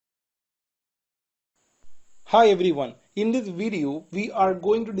Hi everyone, in this video we are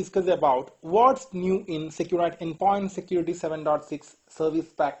going to discuss about what's new in Seqrite Endpoint Security 7.6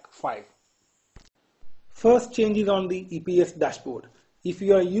 Service Pack 5. First change is on the EPS dashboard. If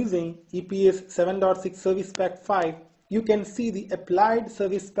you are using EPS 7.6 Service Pack 5, you can see the applied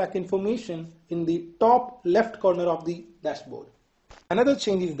service pack information in the top left corner of the dashboard. Another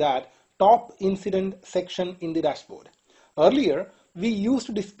change is that top incident section in the dashboard. Earlier, we used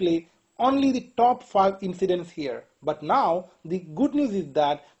to display only the top 5 incidents here, but now the good news is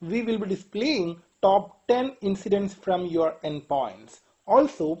that we will be displaying top 10 incidents from your endpoints.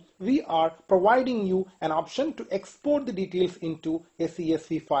 Also, we are providing you an option to export the details into a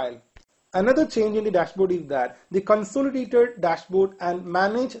CSV file. Another change in the dashboard is that the consolidated dashboard and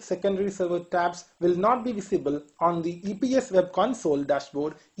manage secondary server tabs will not be visible on the EPS web console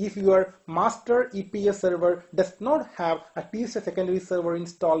dashboard if your master EPS server does not have at least a secondary server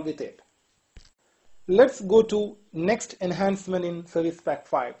installed with it. Let's go to next enhancement in Service Pack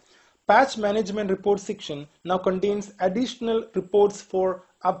 5. Patch Management Report section now contains additional reports for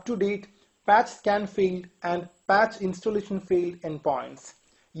up-to-date, patch scan failed and patch installation failed endpoints.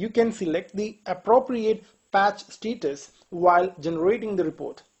 You can select the appropriate patch status while generating the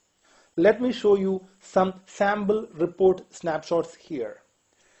report. Let me show you some sample report snapshots here.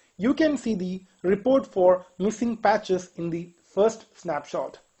 You can see the report for missing patches in the first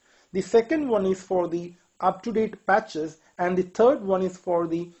snapshot. The second one is for the up-to-date patches and the third one is for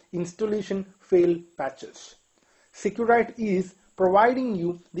the installation failed patches. Seqrite is providing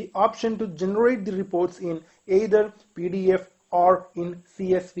you the option to generate the reports in either PDF or in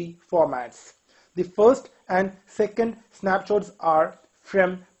CSV formats. The first and second snapshots are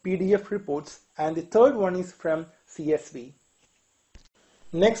from PDF reports and the third one is from CSV.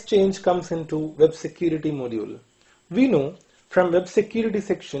 Next change comes into web security module. We know from web security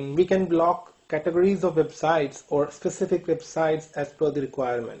section we can block categories of websites or specific websites as per the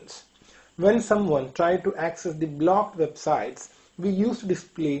requirements. When someone tried to access the blocked websites, we used to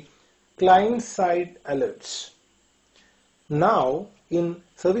display client-side alerts. Now in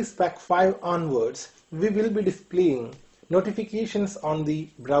Service Pack 5 onwards, we will be displaying notifications on the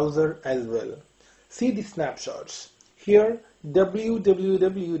browser as well. See the snapshots. Here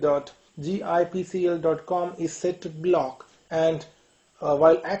www.gipcl.com is set to block, and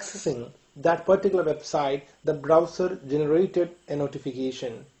while accessing that particular website, the browser generated a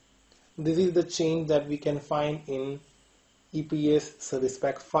notification. This is the change that we can find in EPS Service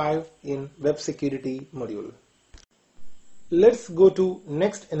Pack 5 in Web Security module. Let's go to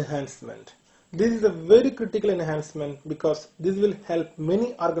next enhancement. This is a very critical enhancement because this will help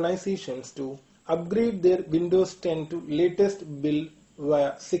many organizations to upgrade their Windows 10 to latest build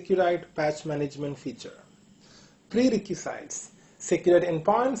via Seqrite Patch Management feature. Prerequisites. Seqrite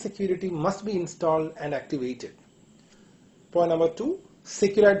Endpoint Security must be installed and activated. Point number 2.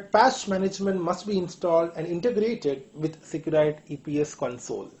 Seqrite Patch Management must be installed and integrated with Seqrite EPS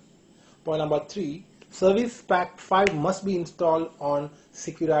Console. Point number 3. Service Pack 5 must be installed on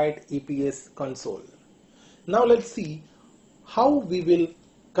Seqrite EPS Console. Now let's see how we will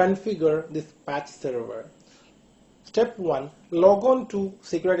configure this patch server. Step 1. Log on to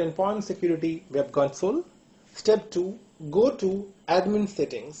Seqrite Endpoint Security Web Console. Step 2. Go to Admin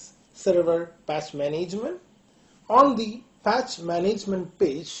Settings, Server Patch Management. On the Patch Management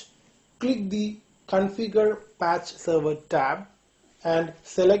page, click the Configure Patch Server tab and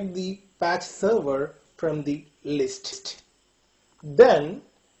select the patch server from the list. Then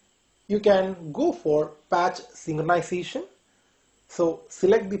you can go for patch synchronization. So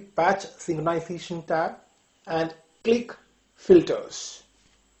select the patch synchronization tab and click filters.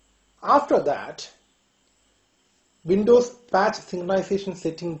 After that, Windows Patch Synchronization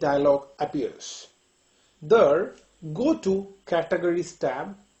Setting dialog appears. There, go to Categories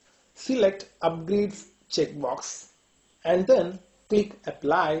tab, select Upgrades checkbox, and then click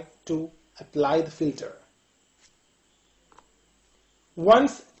Apply to apply the filter.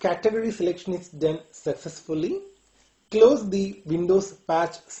 Once category selection is done successfully, close the Windows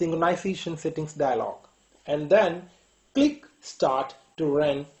Patch Synchronization Settings dialog, and then click Start to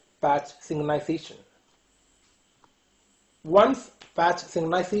run patch synchronization. Once patch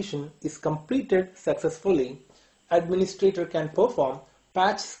synchronization is completed successfully, administrator can perform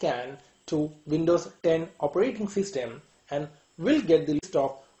patch scan to Windows 10 operating system and will get the list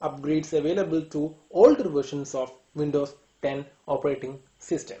of upgrades available to older versions of Windows 10 operating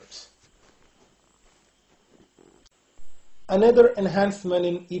systems. Another enhancement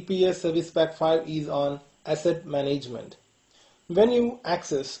in EPS Service Pack 5 is on asset management. When you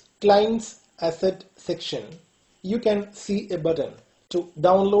access Clients Asset section, you can see a button to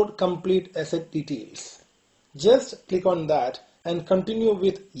download complete asset details. Just click on that and continue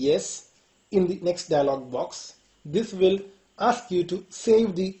with yes in the next dialog box. This will ask you to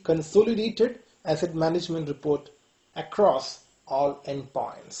save the consolidated asset management report across all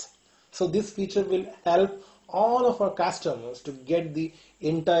endpoints. So this feature will help all of our customers to get the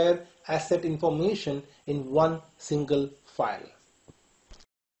entire asset information in one single file.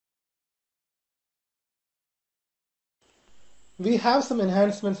 We have some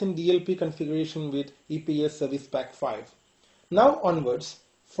enhancements in DLP configuration with EPS Service Pack 5. Now onwards,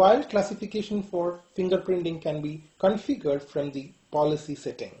 file classification for fingerprinting can be configured from the policy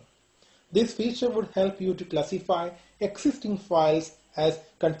setting. This feature would help you to classify existing files as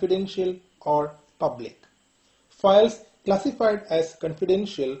confidential or public. Files classified as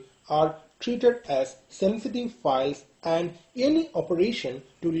confidential are treated as sensitive files, and any operation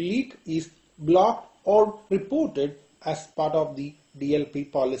to leak is blocked or reported as part of the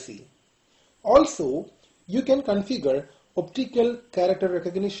DLP policy. Also, you can configure optical character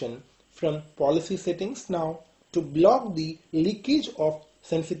recognition from policy settings now to block the leakage of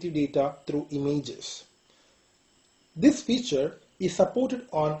sensitive data through images. This feature is supported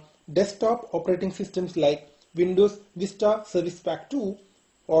on desktop operating systems like Windows Vista Service Pack 2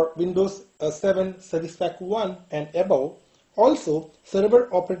 or Windows 7 Service Pack 1 and above. Also, server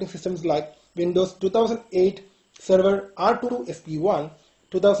operating systems like Windows 2008 Server R2 SP1,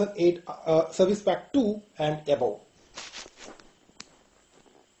 2008 Service Pack 2 and above.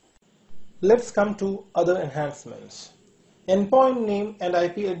 Let's come to other enhancements. Endpoint name and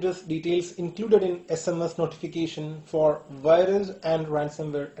IP address details included in SMS notification for virus and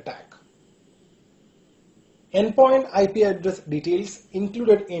ransomware attack. Endpoint IP address details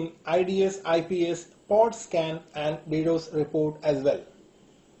included in IDS, IPS, pod scan and DDoS report as well.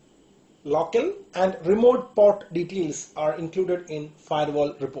 Local and remote port details are included in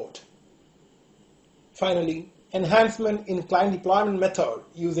firewall report. Finally, enhancement in client deployment method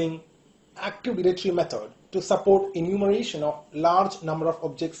using Active Directory method to support enumeration of large number of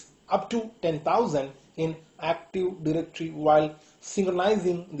objects up to 10,000 in Active Directory while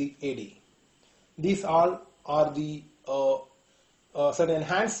synchronizing the AD. These all are the certain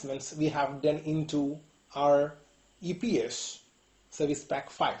enhancements we have done into our EPS Service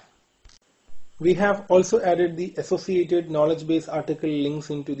Pack 5. We have also added the associated knowledge base article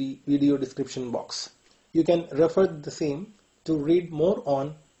links into the video description box. You can refer the same to read more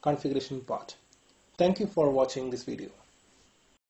on configuration part. Thank you for watching this video.